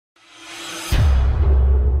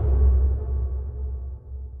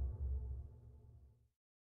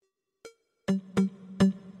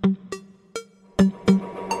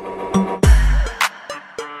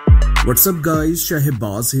What's up guys,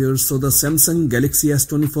 Shahbaz here. So the Samsung Galaxy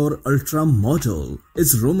S24 Ultra model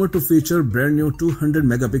is rumored to feature brand new 200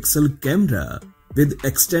 megapixel camera with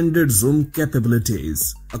extended zoom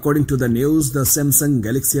capabilities. According to the news, the Samsung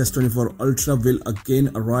Galaxy S24 Ultra will again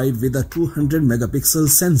arrive with a 200 megapixel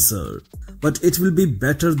sensor, but it will be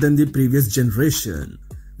better than the previous generation.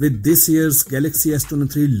 With this year's Galaxy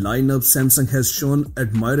S23 lineup, Samsung has shown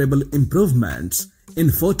admirable improvements in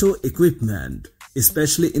photo equipment,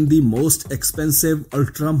 especially in the most expensive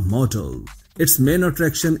Ultra model. Its main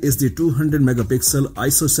attraction is the 200 megapixel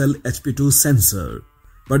ISOCELL HP2 sensor,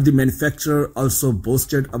 but the manufacturer also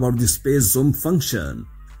boasted about the space zoom function,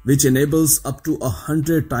 which enables up to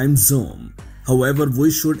 100 times zoom. However,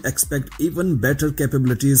 we should expect even better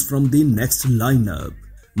capabilities from the next lineup.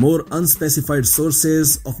 More unspecified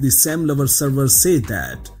sources of the Sam Lover server say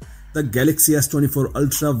that the Galaxy S24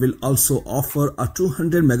 Ultra will also offer a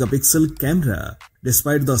 200 megapixel camera.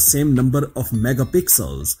 Despite the same number of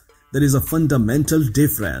megapixels, there is a fundamental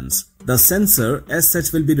difference. The sensor as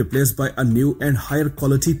such will be replaced by a new and higher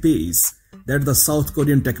quality piece that the South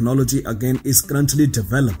Korean technology again is currently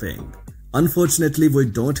developing. Unfortunately, we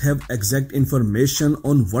don't have exact information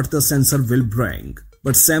on what the sensor will bring,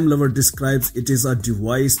 but Sam Lover describes it is a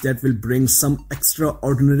device that will bring some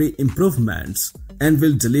extraordinary improvements and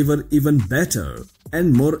will deliver even better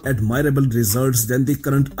and more admirable results than the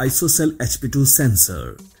current ISOCELL HP2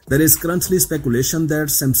 sensor. There is currently speculation that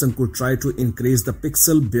Samsung could try to increase the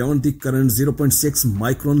pixel beyond the current 0.6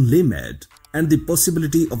 micron limit, and the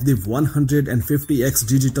possibility of the 150x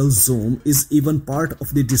digital zoom is even part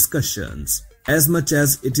of the discussions. As much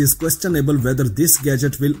as it is questionable whether this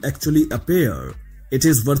gadget will actually appear, it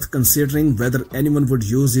is worth considering whether anyone would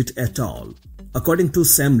use it at all. According to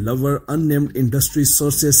Sam Lover, unnamed industry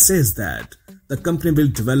sources says that the company will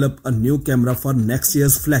develop a new camera for next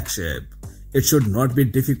year's flagship. It should not be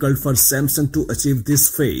difficult for Samsung to achieve this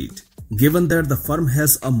feat, given that the firm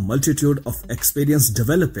has a multitude of experience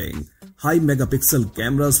developing high megapixel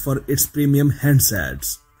cameras for its premium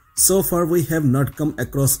handsets. So far, we have not come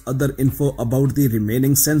across other info about the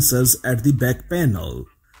remaining sensors at the back panel.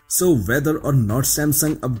 So whether or not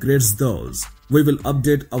Samsung upgrades those, we will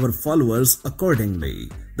update our followers accordingly.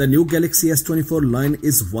 The new Galaxy S24 line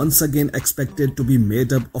is once again expected to be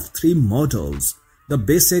made up of 3 models: the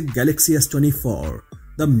basic Galaxy S24,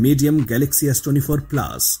 the medium Galaxy S24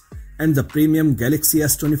 Plus, and the premium Galaxy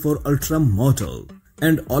S24 Ultra model.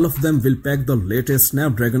 And all of them will pack the latest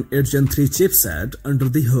Snapdragon 8 Gen 3 chipset under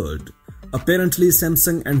the hood. Apparently,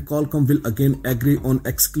 Samsung and Qualcomm will again agree on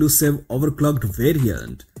exclusive overclocked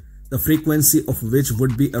variant, the frequency of which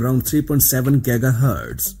would be around 3.7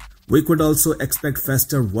 GHz. We could also expect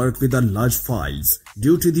faster work with our large files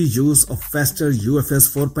due to the use of faster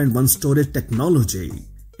UFS 4.1 storage technology.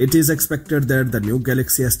 It is expected that the new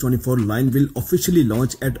Galaxy S24 line will officially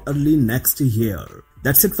launch at early next year.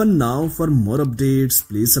 That's it for now. For more updates,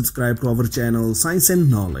 please subscribe to our channel Science and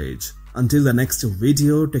Knowledge. Until the next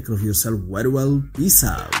video, take care of yourself very well. Peace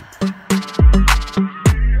out.